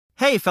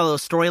Hey, fellow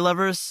story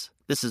lovers.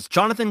 This is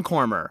Jonathan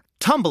Cormer,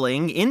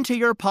 tumbling into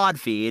your pod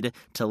feed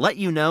to let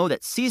you know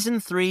that Season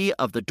 3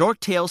 of the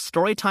Dorktales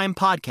Storytime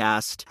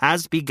podcast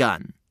has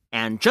begun.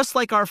 And just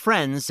like our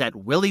friends at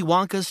Willy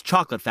Wonka's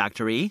Chocolate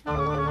Factory,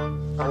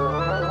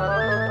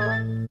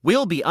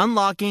 we'll be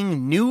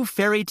unlocking new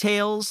fairy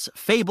tales,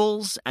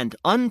 fables, and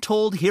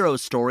untold hero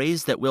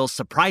stories that will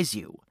surprise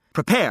you.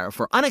 Prepare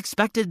for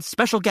unexpected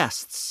special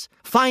guests.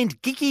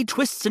 Find geeky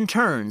twists and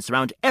turns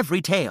around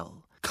every tale.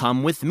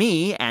 Come with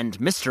me and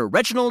Mr.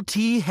 Reginald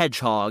T.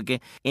 Hedgehog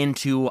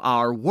into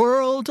our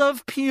world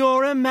of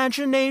pure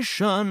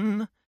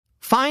imagination.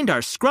 Find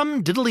our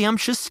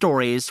scrum-diddly-umptious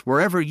stories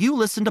wherever you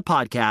listen to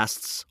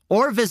podcasts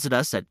or visit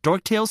us at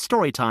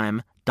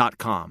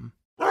dorktalestorytime.com.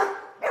 I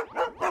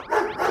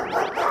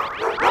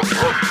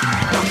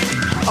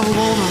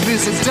wanna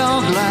visit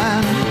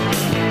Dogland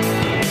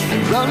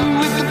and run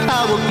with the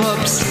Power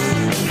Pups.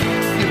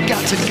 You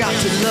got to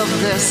love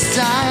their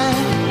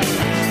style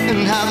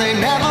and how they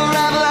never,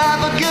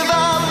 ever give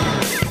up.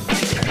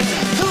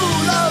 Who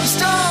loves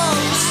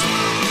dogs?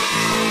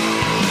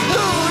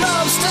 Who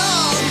loves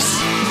dogs?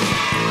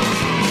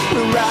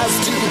 We'll rise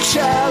to the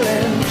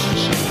challenge.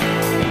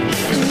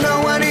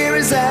 No one here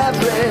is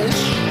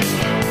average.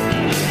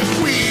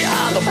 We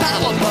are the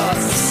Power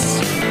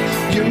Pups.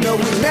 You know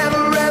we'll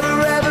never,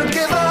 ever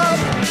give up.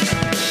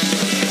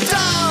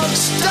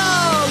 Dogs,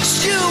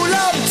 dogs, you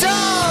love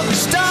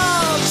dogs.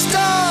 Dogs,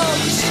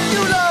 dogs,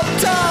 you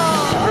love dogs.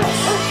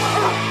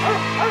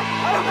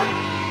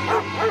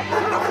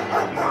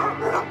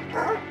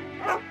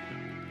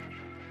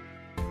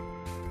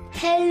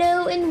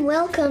 Hello and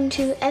welcome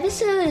to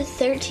episode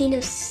 13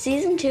 of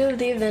season 2 of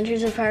the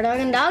Adventures of Power Dog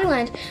and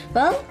Dogland.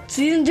 Well,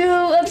 season 2,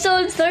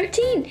 episode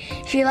 13.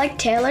 If you like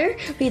Taylor,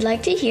 we'd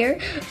like to hear.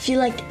 If you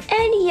liked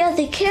any of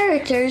the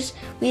characters,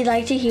 we'd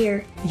like to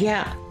hear.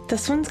 Yeah,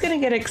 this one's gonna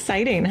get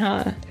exciting,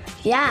 huh?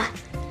 Yeah.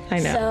 I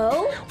know.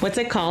 So, what's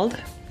it called?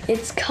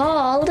 It's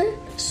called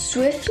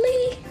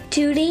Swiftly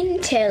Tooting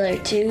Taylor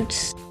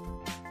Toots.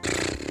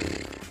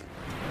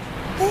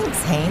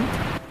 Thanks, Hank.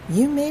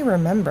 You may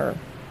remember,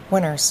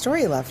 when our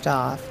story left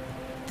off,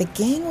 the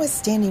gang was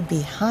standing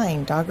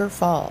behind Dogger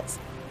Falls,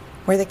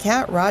 where the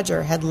cat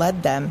Roger had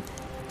led them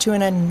to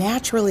an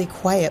unnaturally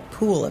quiet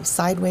pool of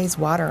sideways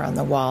water on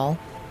the wall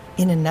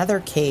in another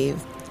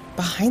cave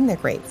behind the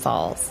Great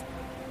Falls.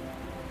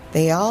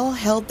 They all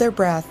held their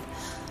breath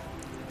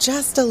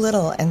just a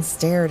little and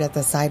stared at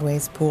the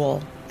sideways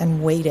pool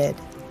and waited.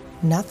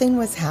 Nothing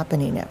was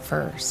happening at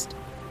first.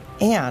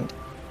 And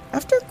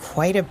after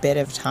quite a bit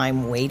of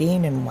time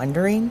waiting and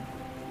wondering,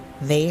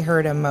 they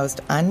heard a most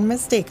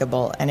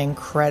unmistakable and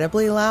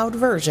incredibly loud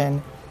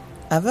version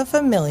of a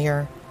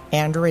familiar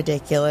and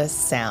ridiculous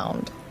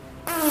sound.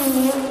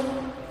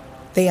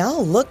 They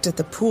all looked at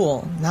the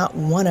pool, not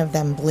one of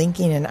them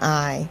blinking an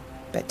eye,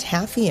 but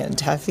Taffy and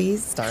Tuffy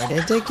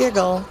started to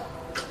giggle.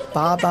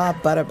 Baba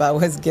Butaba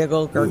was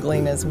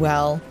gurgling as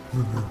well.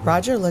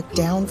 Roger looked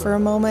down for a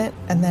moment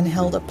and then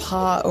held a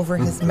paw over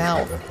his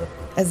mouth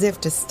as if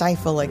to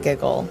stifle a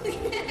giggle.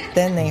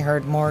 Then they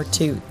heard more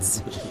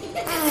toots.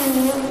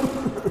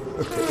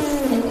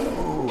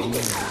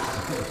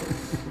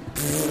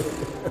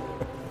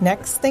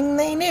 Next thing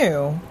they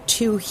knew,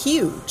 2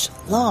 huge,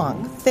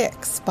 long,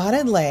 thick,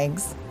 spotted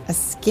legs, a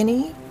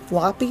skinny,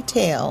 floppy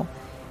tail,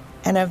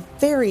 and a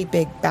very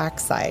big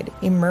backside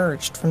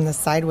emerged from the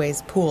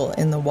sideways pool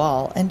in the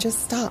wall and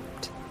just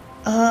stopped.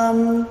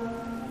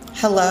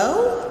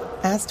 Hello?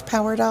 Asked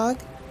Power Dog.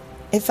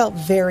 It felt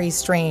very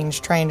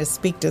strange trying to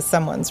speak to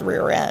someone's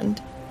rear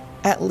end.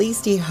 At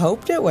least he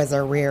hoped it was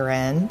a rear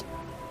end.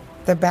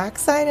 The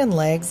backside and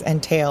legs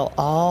and tail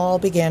all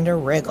began to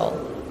wriggle.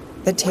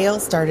 The tail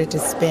started to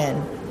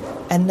spin,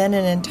 and then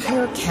an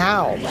entire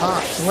cow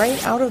popped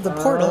right out of the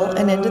portal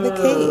and into the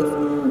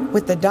cave,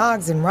 with the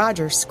dogs and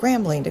Roger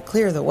scrambling to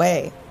clear the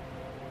way.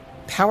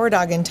 Power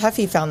Dog and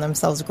Tuffy found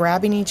themselves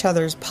grabbing each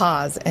other's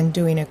paws and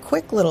doing a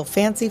quick little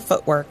fancy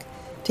footwork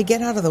to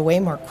get out of the way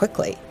more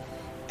quickly,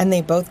 and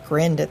they both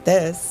grinned at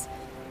this.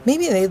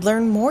 Maybe they'd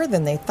learned more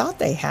than they thought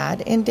they had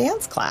in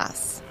dance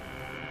class.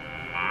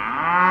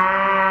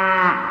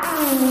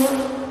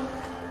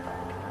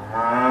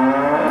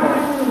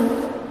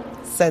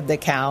 Said the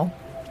cow.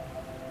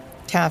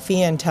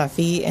 Taffy and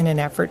Tuffy, in an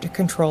effort to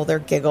control their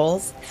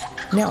giggles,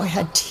 now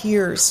had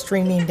tears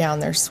streaming down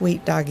their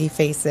sweet doggy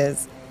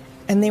faces,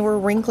 and they were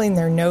wrinkling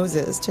their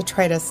noses to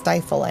try to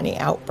stifle any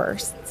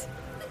outbursts.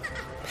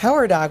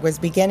 Power Dog was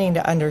beginning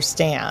to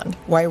understand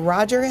why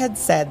Roger had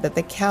said that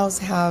the cows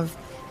have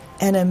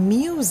an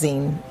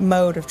amusing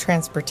mode of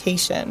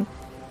transportation.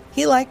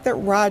 He liked that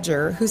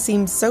Roger, who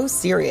seemed so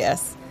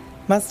serious,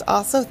 must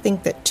also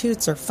think that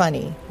toots are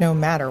funny no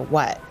matter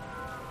what.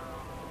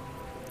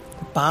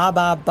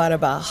 Baba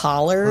Butaba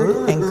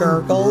hollered and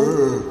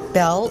gurgled,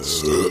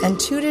 belched, and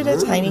tooted a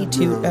tiny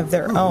toot of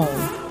their own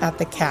at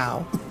the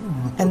cow,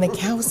 and the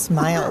cow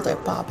smiled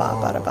at Baba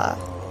Butaba.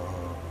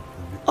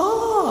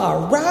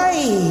 "Ah,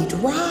 right.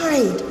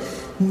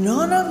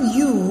 None of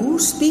you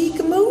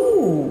speak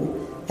moo.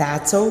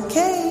 That's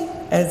okay.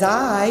 as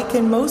I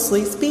can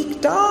mostly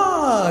speak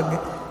dog,"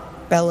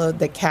 bellowed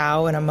the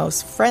cow in a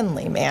most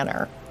friendly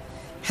manner.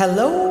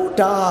 "Hello,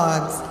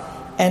 dogs,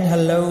 and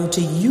hello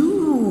to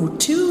you,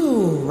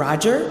 too,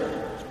 Roger.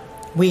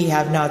 We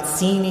have not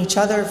seen each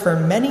other for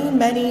many,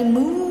 many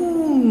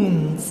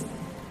moons.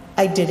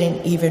 I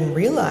didn't even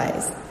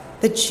realize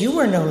that you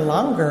were no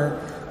longer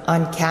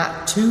on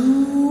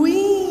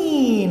Tooting."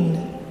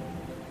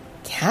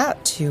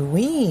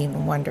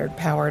 "Tooting," wondered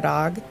Power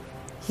Dog.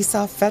 He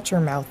saw Fetcher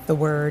mouth the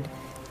word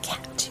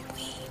Tooting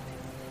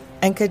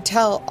and could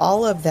tell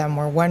all of them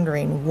were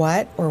wondering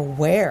what or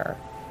where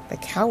the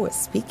cow was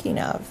speaking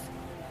of.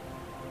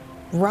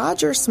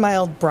 Roger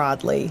smiled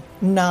broadly,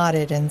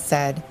 nodded, and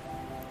said,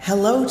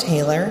 "Hello,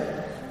 Taylor.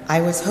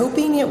 I was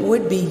hoping it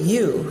would be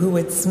you who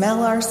would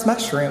smell our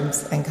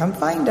mushrooms and come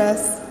find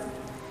us."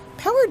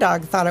 Power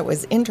Dog thought it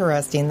was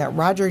interesting that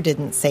Roger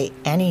didn't say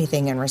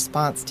anything in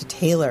response to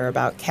Taylor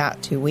about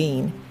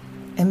Tooting,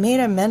 and made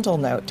a mental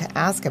note to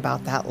ask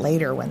about that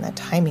later when the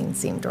timing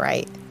seemed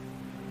right.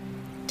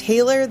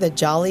 Taylor, the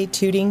jolly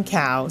tooting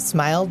cow,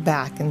 smiled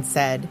back and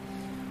said,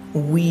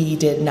 "We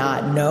did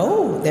not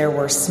know there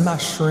were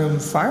mushroom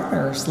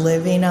farmers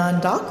living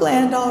on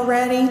Dogland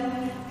already.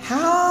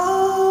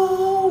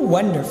 How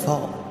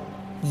wonderful."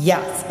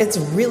 "Yes, it's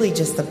really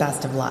just the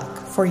best of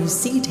luck. For you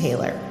see,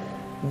 Taylor,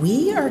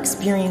 we are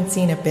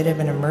experiencing a bit of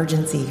an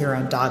emergency here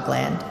on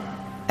Dogland,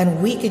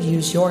 and we could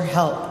use your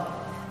help.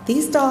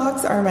 These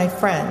dogs are my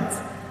friends,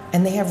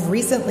 and they have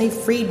recently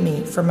freed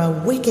me from a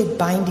wicked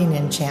binding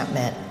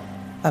enchantment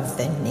of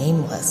the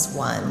Nameless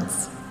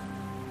Ones."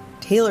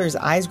 Taylor's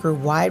eyes grew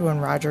wide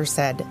when Roger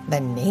said, "the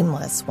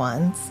Nameless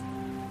Ones."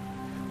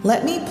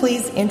 "Let me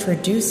please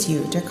introduce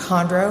you to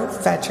Condro,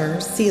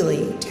 Fetcher,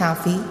 Seely,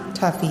 Taffy,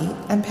 Tuffy,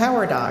 and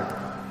Power Dog.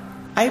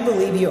 I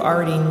believe you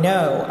already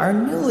know our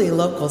newly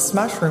local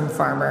mushroom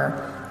farmer,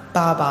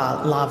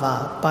 Baba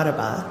Lava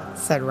Buttaba,"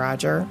 said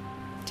Roger.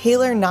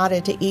 Taylor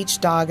nodded to each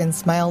dog and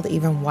smiled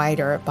even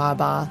wider at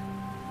Baba.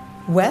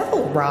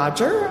 "Well,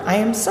 Roger, I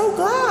am so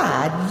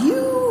glad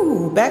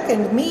you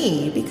beckoned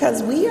me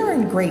because we are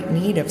in great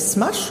need of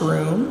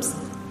mushrooms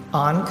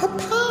on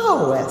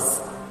Kapowis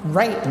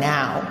right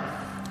now.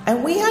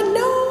 And we had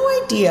no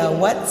idea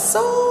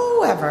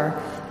whatsoever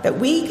that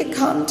we could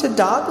come to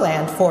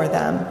Dogland for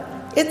them.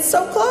 It's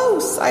so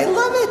close. I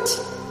love it."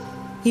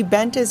 He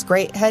bent his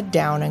great head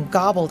down and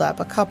gobbled up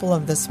a couple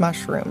of the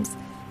mushrooms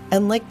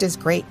and licked his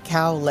great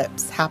cow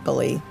lips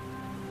happily.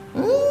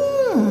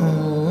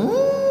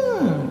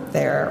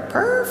 They're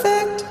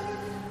perfect.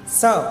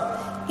 So,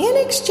 in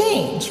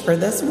exchange for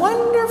this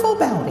wonderful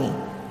bounty,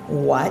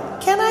 what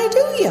can I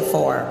do you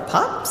for,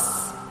 pups?"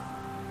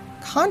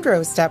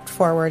 Condro stepped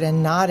forward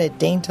and nodded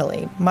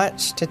daintily,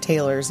 much to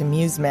Taylor's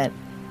amusement.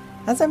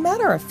 As a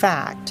matter of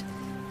fact,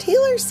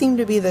 Taylor seemed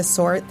to be the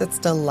sort that's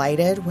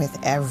delighted with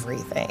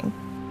everything.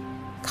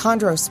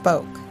 Condro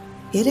spoke.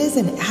 "It is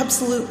an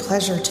absolute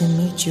pleasure to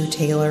meet you,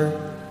 Taylor.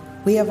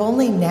 We have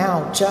only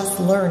now just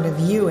learned of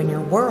you and your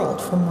world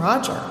from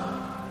Roger,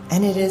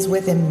 and it is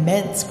with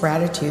immense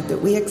gratitude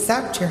that we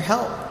accept your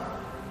help."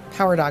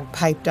 Power Dog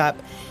piped up,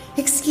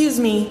 "Excuse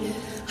me,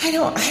 I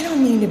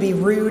don't mean to be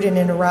rude and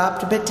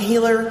interrupt, but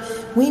Taylor,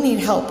 we need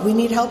help. We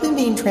need help in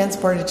being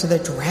transported to the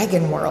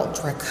dragon world,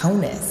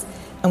 Draconis,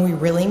 and we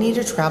really need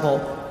to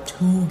travel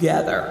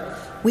together.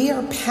 We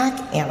are pack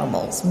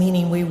animals,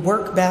 meaning we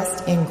work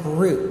best in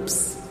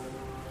groups."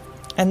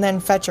 And then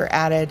Fetcher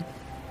added,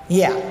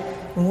 "Yeah,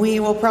 we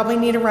will probably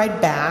need a ride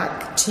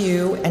back,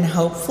 too, and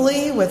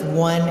hopefully with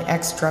one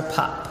extra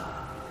pup."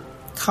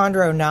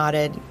 Condro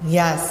nodded.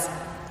 "Yes,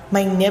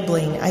 my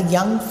nibbling, a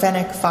young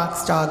fennec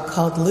fox dog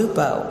called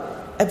Lupo,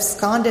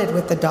 absconded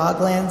with the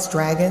Doglands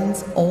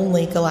Dragon's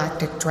only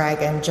galactic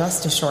dragon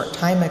just a short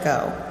time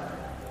ago.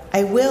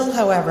 I will,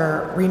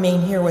 however,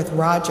 remain here with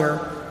Roger.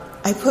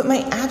 I put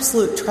my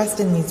absolute trust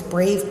in these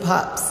brave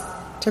pups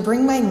to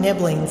bring my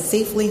nibbling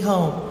safely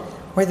home,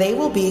 where they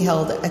will be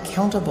held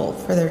accountable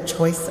for their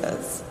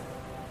choices."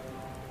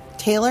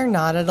 Taylor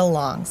nodded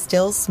along,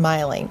 still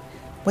smiling,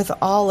 with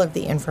all of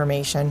the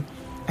information,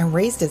 and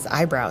raised his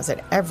eyebrows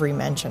at every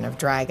mention of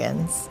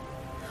dragons.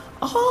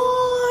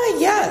 "Ah,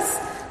 yes,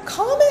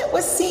 Comet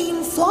was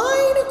seen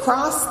flying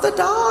across the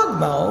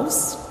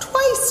Dogmos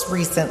twice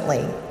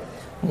recently.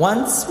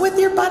 Once with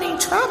your bunny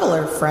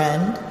traveler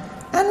friend,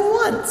 and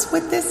once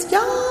with this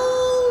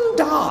young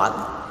dog.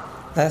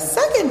 The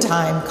second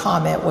time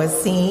Comet was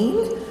seen,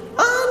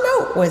 a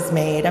note was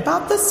made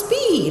about the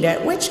speed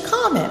at which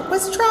Comet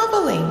was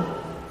traveling.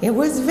 It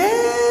was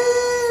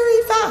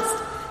very fast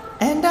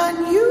and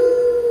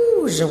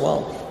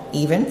unusual,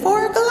 even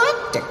for a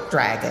galactic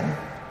dragon."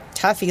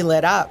 Tuffy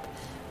lit up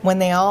when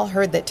they all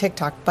heard that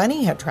TikTok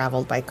Bunny had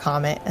traveled by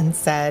Comet and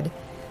said,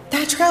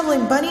 "That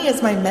traveling bunny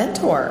is my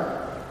mentor."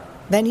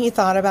 Then he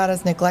thought about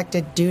his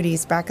neglected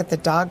duties back at the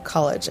dog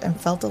college and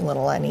felt a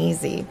little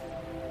uneasy.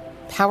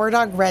 Power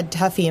Dog read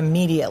Tuffy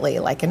immediately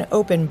like an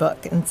open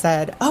book and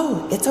said,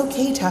 "Oh, it's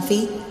okay,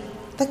 Tuffy.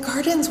 The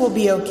gardens will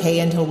be okay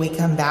until we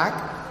come back.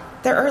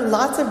 There are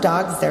lots of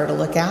dogs there to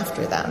look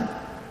after them."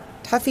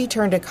 Tuffy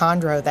turned to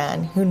Condro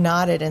then, who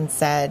nodded and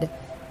said,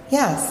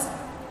 Yes,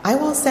 I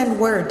will send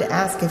word to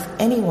ask if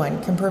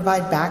anyone can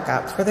provide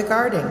backup for the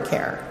garden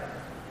care.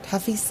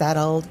 Tuffy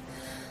settled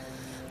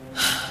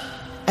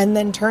and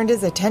then turned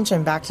his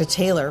attention back to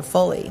Taylor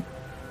fully.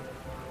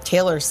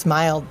 Taylor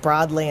smiled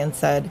broadly and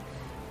said,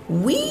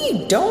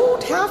 "We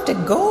don't have to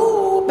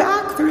go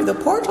back through the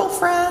portal,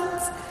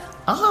 friends.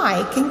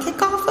 I can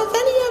kick off of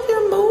any of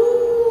your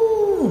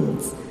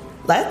moons.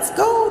 Let's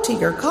go to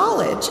your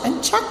college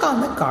and check on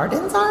the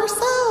gardens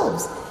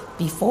ourselves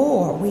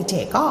before we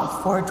take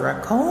off for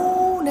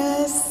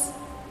Draconis."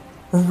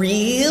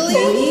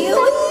 Really?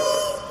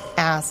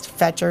 Asked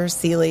Fetcher,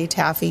 Seeley,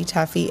 Taffy,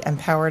 Tuffy, and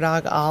Power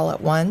Dog all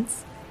at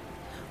once.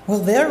 Will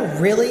there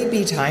really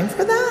be time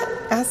for that?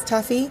 Asked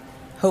Tuffy,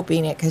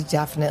 hoping it could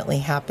definitely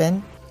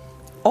happen.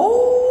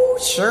 Oh,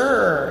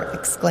 sure,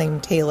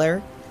 exclaimed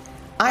Taylor.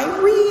 I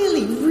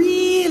really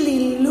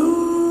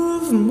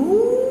love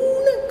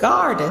moon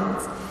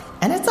gardens,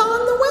 and it's on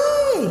the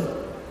way.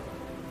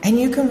 And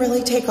you can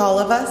really take all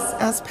of us?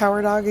 Asked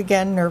Power Dog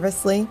again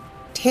nervously.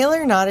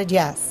 Taylor nodded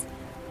yes,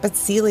 but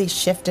Seeley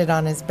shifted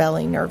on his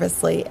belly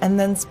nervously and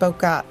then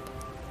spoke up.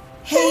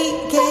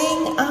 Hey,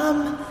 gang,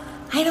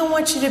 I don't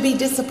want you to be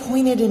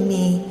disappointed in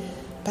me,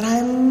 but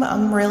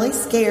I'm really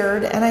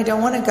scared and I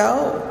don't want to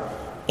go.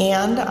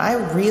 And I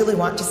really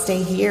want to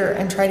stay here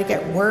and try to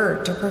get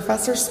word to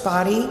Professor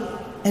Spotty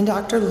and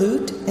Dr.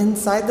 Loot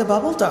inside the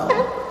bubble dome.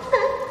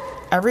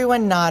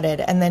 Everyone nodded,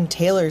 and then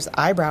Taylor's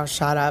eyebrows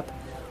shot up.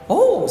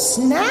 Oh,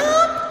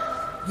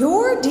 snap!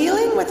 You're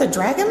dealing with a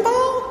Dragon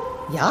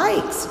Ball?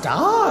 Yikes,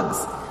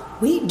 dogs.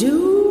 We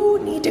do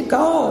need to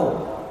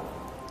go.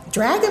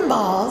 Dragon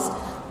Balls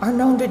are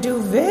known to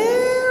do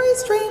very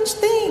strange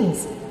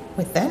things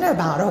within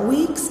about a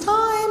week's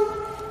time.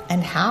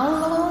 And how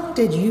long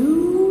did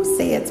you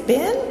say it's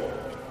been?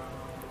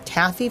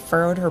 Taffy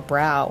furrowed her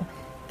brow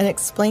and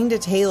explained to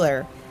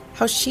Taylor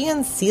how she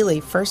and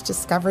Seeley first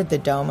discovered the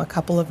dome a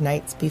couple of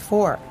nights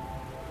before.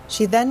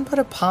 She then put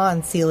a paw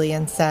on Seeley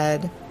and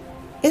said,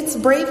 It's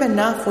brave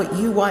enough what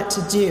you want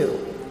to do.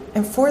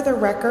 And for the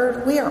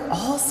record, we are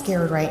all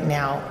scared right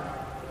now.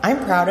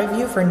 I'm proud of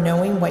you for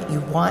knowing what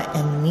you want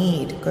and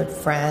need, good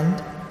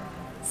friend.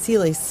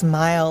 Seeley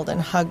smiled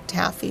and hugged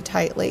Taffy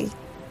tightly.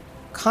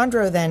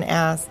 Chondro then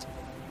asked,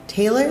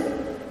 Taylor,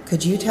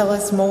 could you tell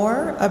us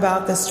more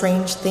about the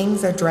strange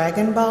things a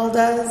Dragon Ball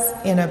does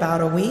in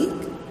about a week?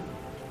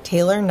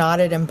 Taylor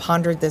nodded and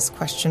pondered this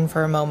question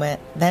for a moment,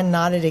 then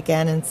nodded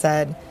again and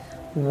said,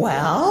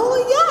 Well,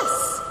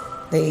 yes.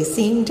 They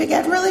seem to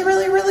get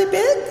really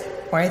big,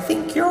 or I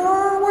think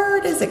your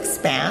word is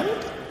expand.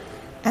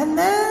 And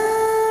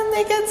then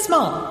they get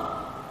small.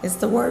 Is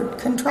the word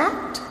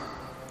contract?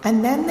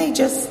 And then they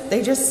just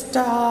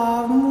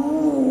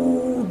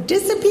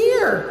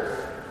disappear,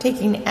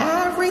 taking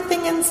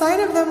everything inside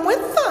of them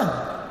with them.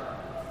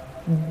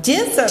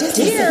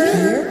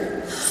 Disappear?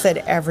 Said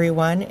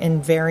everyone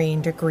in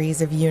varying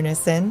degrees of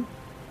unison.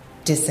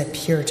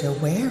 Disappear to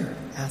where?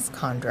 Asked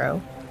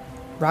Chondro.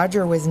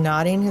 Roger was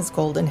nodding his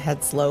golden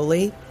head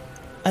slowly,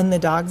 and the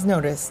dogs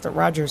noticed that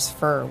Roger's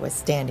fur was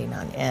standing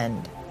on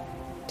end.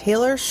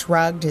 Taylor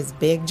shrugged his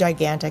big,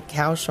 gigantic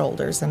cow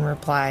shoulders and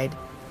replied,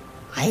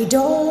 I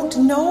don't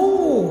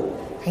know.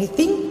 I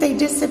think they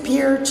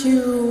disappear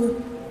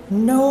to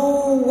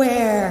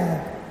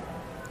nowhere.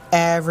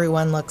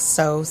 Everyone looked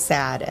so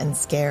sad and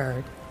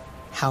scared.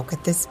 How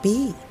could this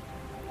be?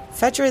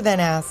 Fetcher then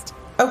asked,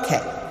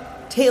 Okay,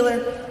 Taylor,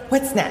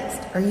 what's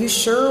next? Are you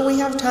sure we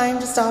have time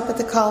to stop at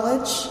the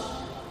college?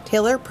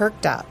 Taylor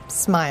perked up,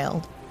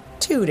 smiled,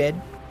 tooted,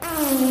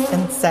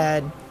 and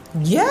said,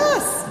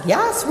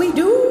 Yes, we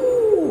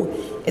do.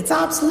 It's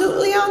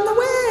absolutely on the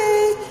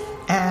way.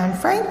 And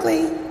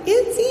frankly,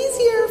 it's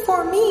easier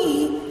for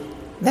me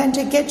than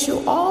to get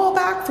you all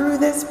back through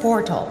this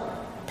portal.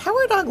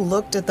 Power Dog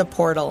looked at the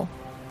portal,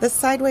 the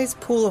sideways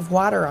pool of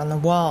water on the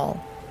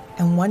wall,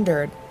 and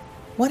wondered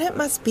what it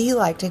must be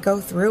like to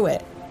go through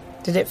it.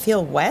 Did it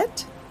feel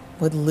wet?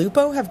 Would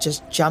Lupo have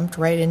just jumped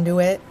right into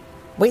it,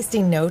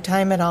 wasting no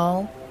time at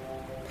all?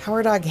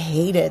 Power Dog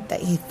hated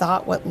that he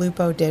thought what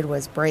Lupo did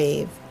was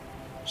brave.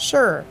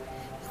 Sure,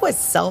 it was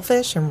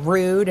selfish and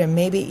rude and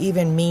maybe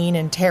even mean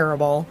and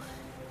terrible,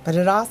 but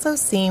it also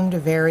seemed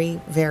very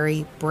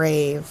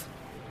brave.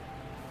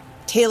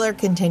 Taylor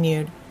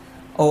continued,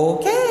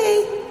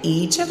 Okay,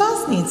 each of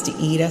us needs to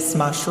eat a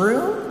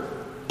mushroom,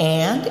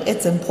 and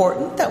it's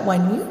important that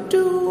when you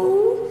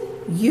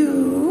do,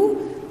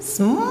 you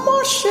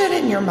smush it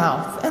in your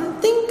mouth and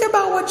think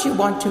about what you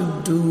want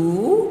to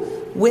do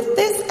with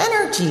this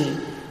energy,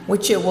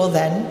 which it will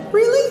then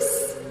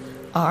release.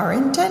 Our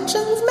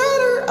intentions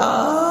matter,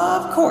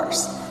 of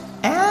course.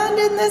 And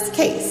in this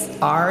case,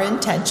 our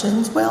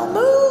intentions will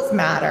move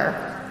matter,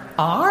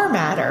 our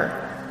matter.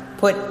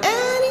 Put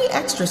any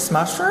extra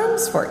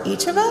mushrooms for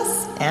each of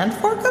us and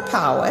for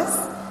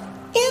Kapowis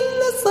in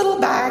this little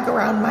bag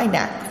around my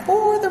neck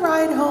for the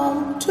ride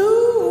home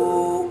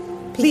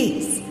too,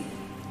 please.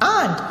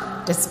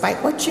 And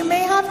despite what you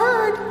may have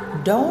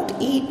heard, don't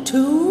eat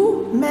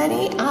too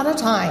many at a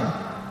time.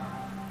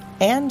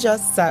 And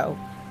just so,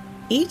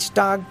 each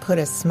dog put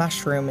a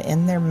mushroom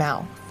in their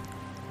mouth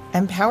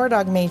and Power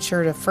Dog made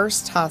sure to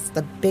first toss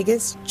the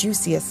biggest,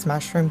 juiciest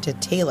mushroom to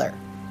Taylor,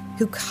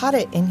 who caught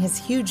it in his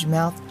huge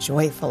mouth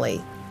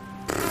joyfully.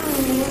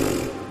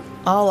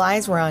 All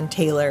eyes were on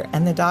Taylor,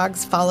 and the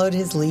dogs followed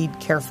his lead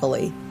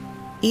carefully,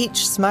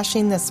 each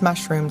smushing the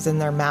mushrooms in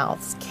their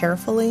mouths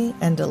carefully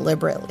and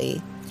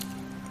deliberately,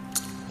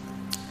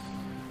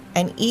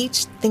 and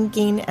each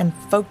thinking and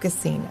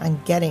focusing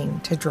on getting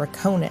to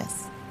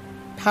Draconis.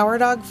 Power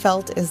Dog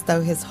felt as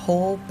though his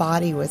whole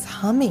body was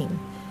humming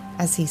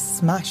as he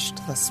smushed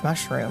the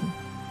mushroom,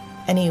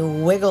 and he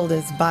wiggled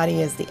his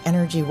body as the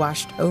energy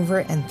washed over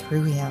and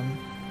through him.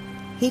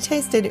 He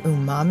tasted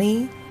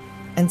umami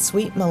and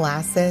sweet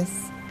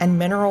molasses and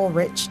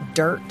mineral-rich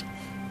dirt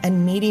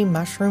and meaty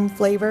mushroom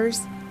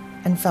flavors,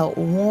 and felt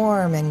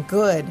warm and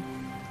good,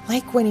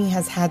 like when he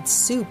has had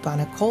soup on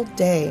a cold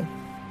day.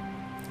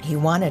 He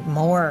wanted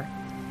more.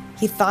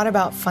 He thought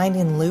about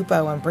finding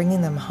Lupo and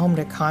bringing them home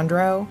to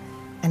Chondro,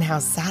 and how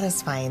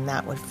satisfying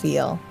that would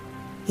feel.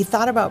 He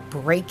thought about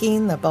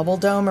breaking the bubble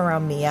dome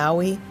around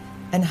Meowie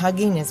and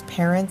hugging his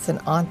parents and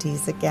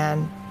aunties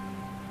again.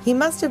 He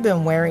must have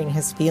been wearing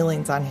his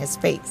feelings on his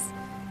face,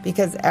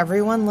 because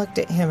everyone looked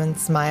at him and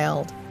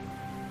smiled.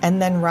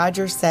 And then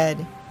Roger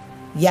said,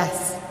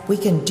 "Yes, we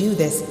can do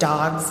this,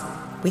 dogs.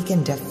 We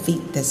can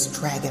defeat this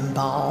Dragon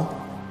Ball."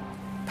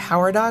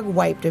 Power Dog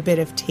wiped a bit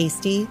of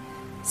tasty,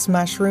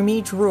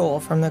 smushroomy drool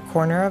from the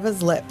corner of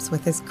his lips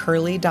with his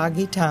curly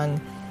doggy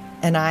tongue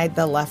and eyed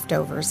the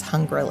leftovers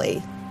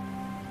hungrily.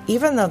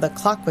 Even though the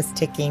clock was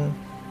ticking,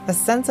 a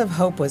sense of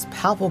hope was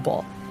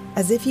palpable,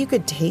 as if you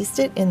could taste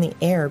it in the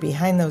air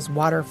behind those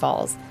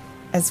waterfalls,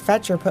 as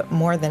Fetcher put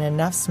more than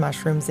enough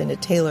mushrooms into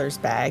Taylor's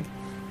bag,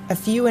 a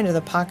few into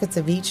the pockets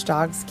of each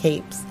dog's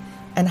capes,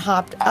 and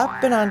hopped up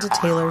and onto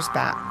Taylor's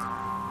back.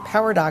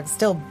 Power Dog,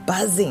 still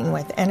buzzing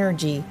with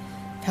energy,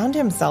 found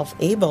himself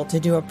able to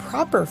do a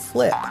proper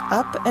flip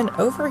up and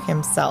over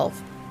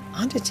himself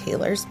onto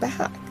Taylor's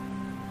back.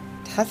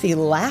 Tuffy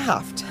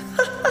laughed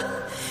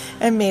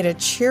and made a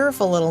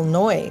cheerful little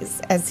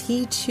noise as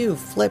he too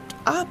flipped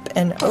up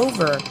and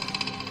over,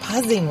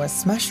 buzzing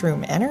with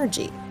mushroom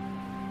energy.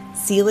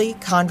 Seeley,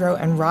 Chondro,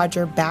 and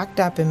Roger backed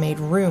up and made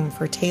room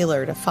for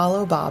Taylor to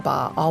follow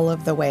Baba all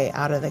of the way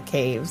out of the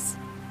caves.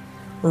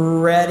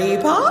 "Ready,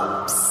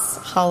 Pops?"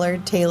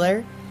 hollered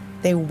Taylor.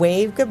 They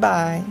waved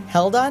goodbye,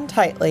 held on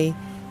tightly,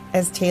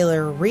 as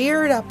Taylor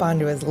reared up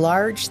onto his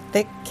large,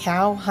 thick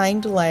cow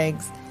hind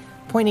legs,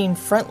 pointing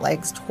front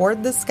legs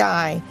toward the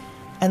sky,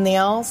 and they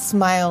all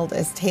smiled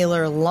as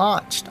Taylor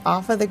launched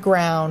off of the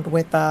ground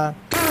with a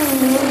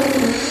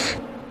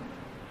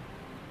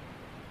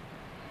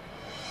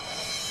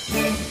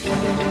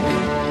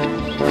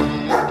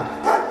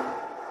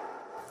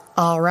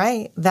All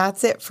right,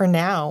 that's it for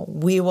now.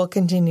 We will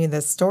continue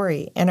this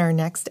story in our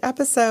next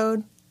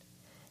episode.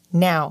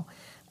 Now,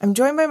 I'm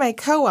joined by my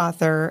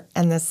co-author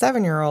and the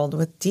 7-year-old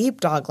with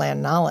deep Dogland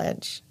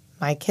knowledge,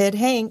 my kid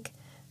Hank.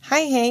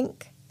 Hi,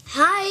 Hank.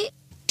 Hi.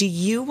 Do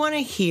you want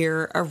to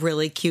hear a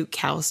really cute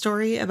cow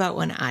story about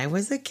when I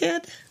was a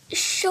kid?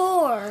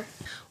 Sure.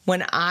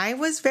 When I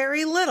was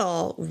very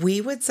little,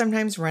 we would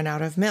sometimes run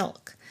out of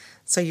milk.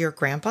 So your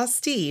Grandpa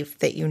Steve,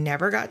 that you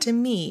never got to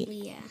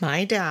meet,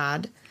 my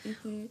dad,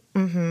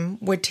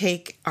 would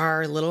take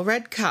our little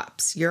red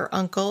cups, your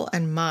uncle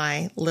and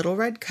my little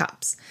red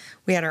cups.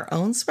 We had our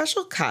own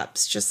special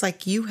cups, just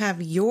like you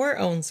have your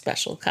own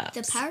special cups.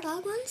 The Power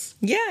Dog ones?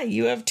 Yeah,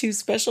 you have 2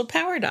 special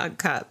Power Dog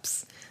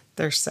cups.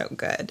 They're so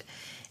good.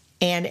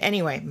 And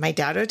anyway, my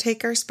dad would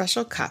take our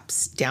special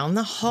cups down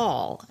the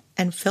hall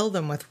and fill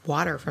them with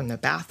water from the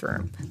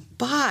bathroom.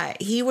 But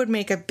he would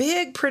make a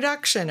big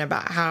production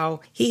about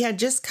how he had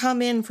just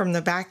come in from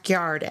the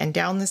backyard and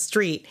down the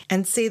street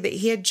and say that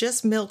he had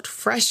just milked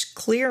fresh,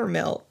 clear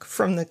milk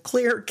from the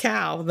clear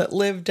cow that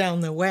lived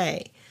down the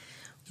way.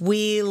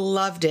 We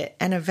loved it,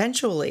 and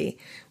eventually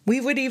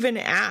we would even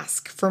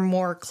ask for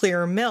more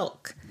clear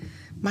milk.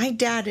 My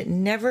dad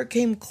never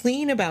came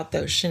clean about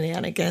those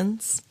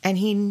shenanigans, and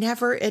he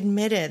never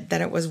admitted that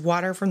it was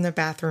water from the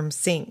bathroom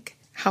sink.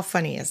 How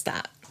funny is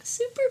that?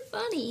 Super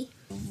funny.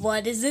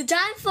 What is it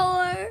time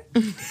for?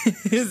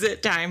 Is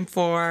it time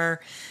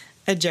for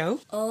a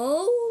joke?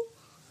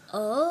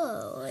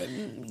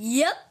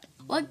 Yep.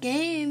 What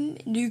game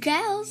do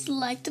cows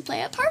like to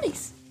play at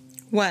parties?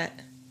 What?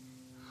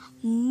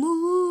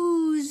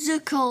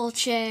 Musical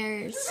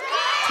chairs. So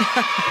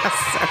good.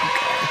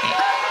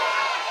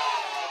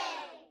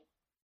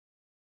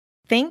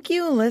 Thank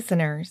you,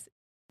 listeners.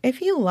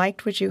 If you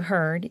liked what you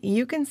heard,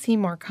 you can see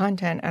more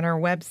content at our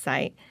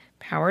website,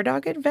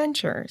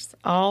 PowerDogAdventures,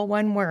 all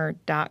one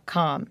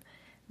word.com.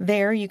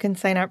 There you can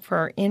sign up for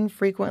our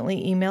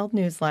infrequently emailed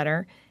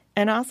newsletter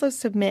and also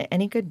submit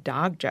any good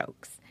dog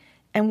jokes.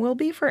 And we'll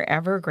be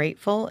forever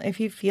grateful if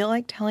you feel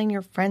like telling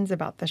your friends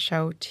about the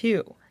show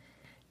too.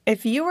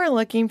 If you are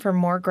looking for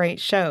more great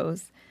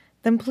shows,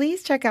 then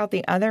please check out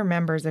the other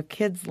members of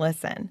Kids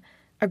Listen,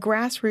 a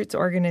grassroots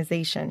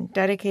organization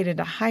dedicated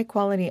to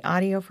high-quality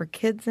audio for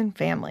kids and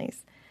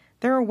families.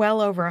 There are well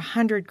over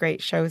 100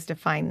 great shows to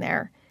find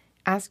there,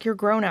 Ask your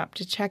grown-up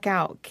to check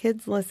out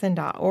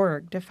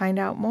kidslisten.org to find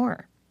out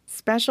more.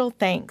 Special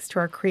thanks to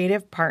our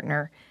creative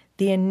partner,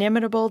 the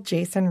inimitable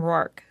Jason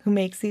Rourke, who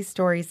makes these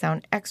stories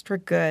sound extra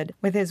good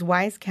with his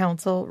wise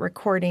counsel,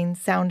 recording,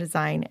 sound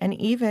design, and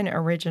even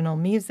original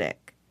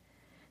music.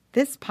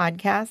 This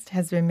podcast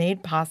has been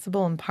made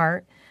possible in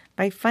part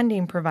by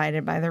funding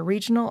provided by the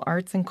Regional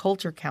Arts and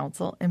Culture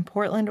Council in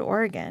Portland,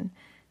 Oregon.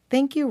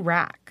 Thank you,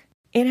 RAC.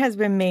 It has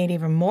been made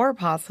even more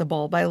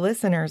possible by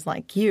listeners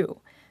like you.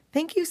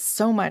 Thank you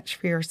so much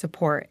for your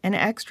support, and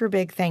extra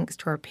big thanks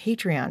to our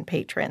Patreon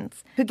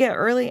patrons who get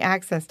early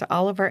access to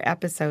all of our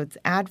episodes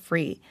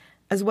ad-free,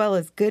 as well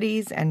as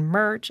goodies and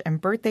merch and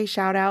birthday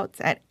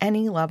shout-outs at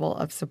any level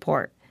of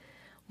support.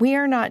 We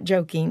are not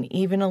joking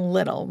even a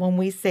little when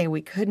we say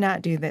we could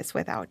not do this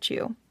without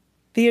you.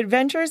 The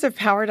Adventures of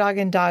Power Dog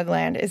in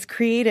Dogland is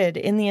created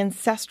in the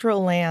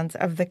ancestral lands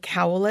of the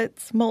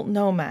Cowlitz,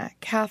 Multnomah,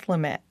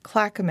 Cathlamet,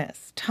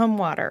 Clackamas,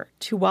 Tumwater,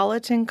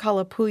 Tualatin,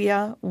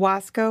 Kalapuya,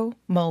 Wasco,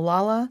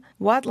 Molalla,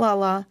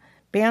 Watlala,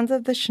 bands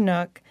of the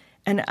Chinook,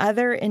 and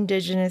other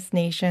indigenous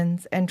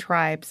nations and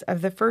tribes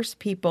of the first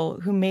people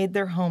who made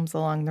their homes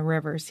along the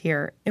rivers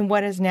here in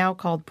what is now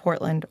called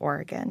Portland,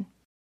 Oregon.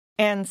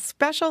 And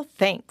special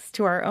thanks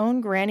to our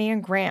own Granny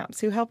and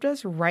Gramps, who helped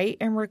us write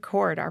and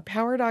record our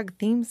Power Dog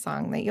theme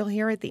song that you'll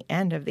hear at the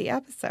end of the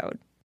episode.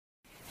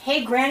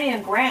 Hey, Granny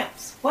and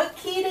Gramps, what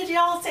key did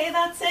y'all say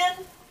that's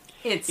in?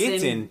 It's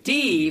in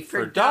D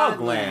for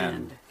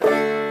Dogland.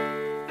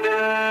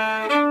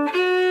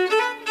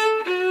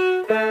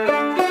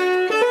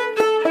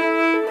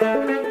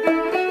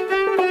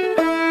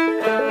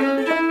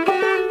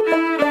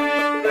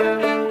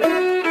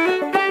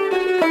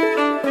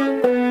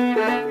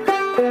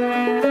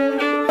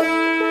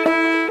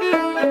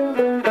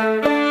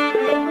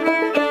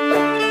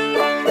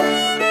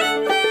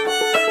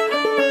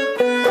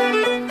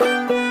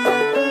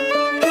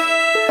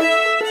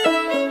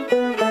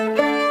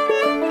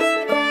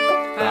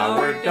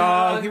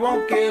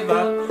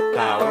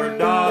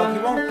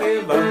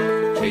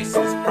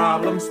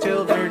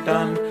 Till they're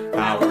done.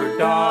 Power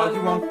dog,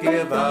 you won't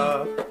give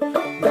up.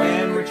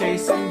 When we're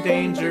chasing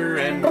danger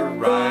and we're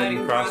riding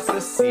across the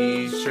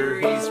seas, sure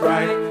he's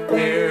right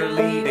there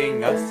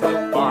leading us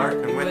up,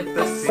 barking with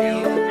the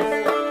seals.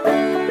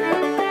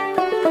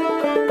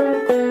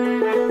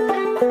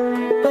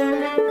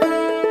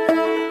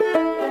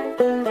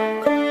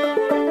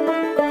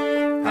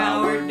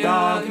 Power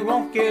dog, you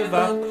won't give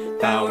up.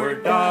 Power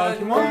dog,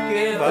 you won't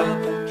give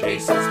up.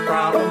 Chases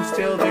problems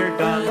till they're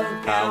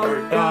done.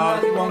 Power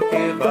dog, you won't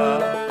give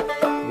up.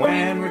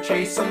 When we're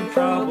chasing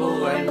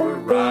trouble and we're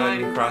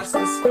riding across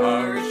the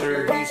stars,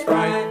 sure he's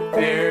right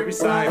there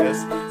beside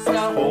us,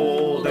 just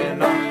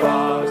holding our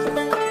paws.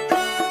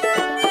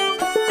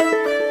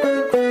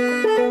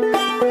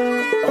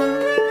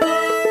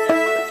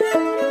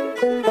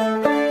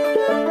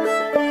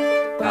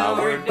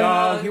 Power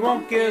dog, you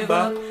won't give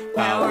up.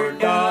 Power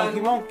dog,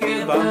 you won't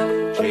give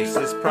up.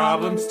 Chases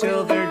problems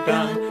till they're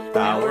done.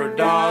 Power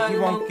dog,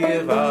 you won't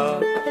give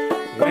up.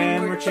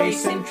 When we're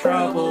chasing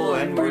trouble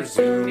and we're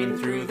zooming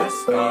through the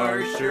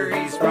stars, sure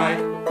he's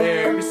right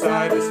there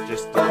beside us,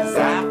 just a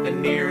zapping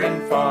near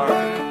and far.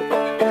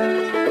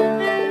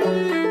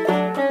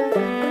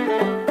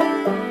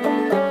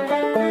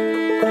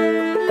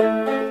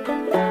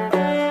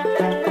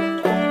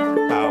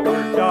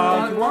 Power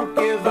dog, he won't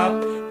give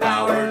up.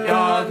 Power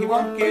dog, he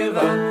won't give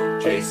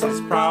up.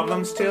 Chases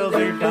problems till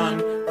they're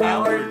done.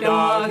 Power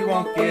dog, he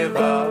won't give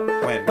up.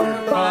 When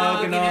we're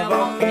plugging a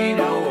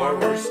volcano or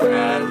we're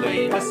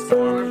straddling a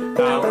storm,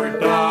 Power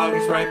dog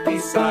is right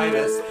beside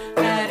us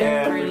at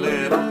every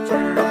little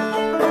turn.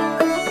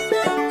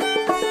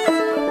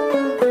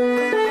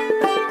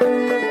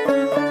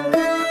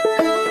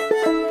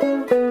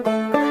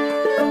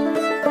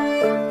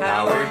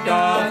 Power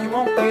dog, he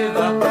won't give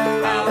up.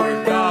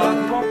 Power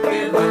dog, he won't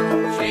give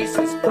up.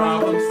 Chases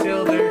problems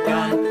till they're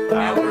done.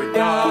 Power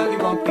dog, he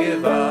won't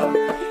give up.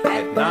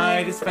 At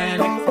night his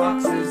panic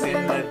foxes,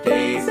 in the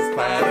days his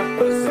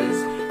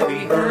platypuses.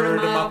 We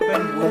herd him up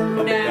and whoop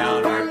him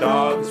down. Our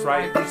dog's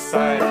right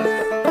beside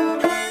us.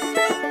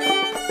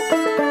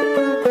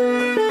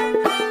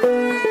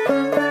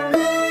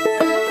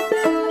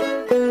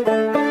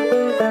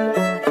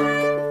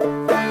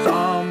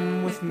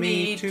 Come with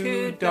me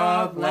to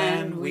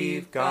Dogland,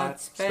 we've got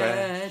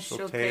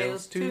special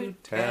tales to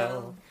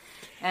tell.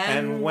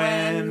 And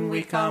when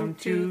we come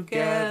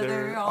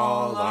together,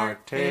 all our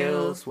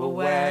tails will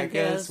wag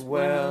as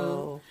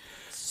well.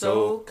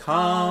 So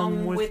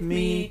come with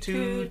me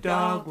to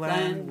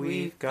Dogland,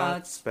 we've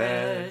got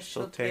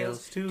special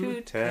tales to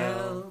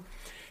tell.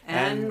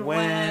 And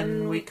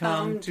when we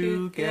come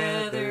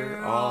together,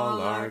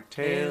 all our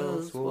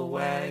tails will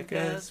wag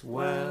as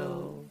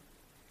well.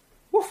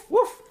 Woof,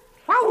 woof,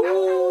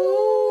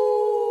 wow.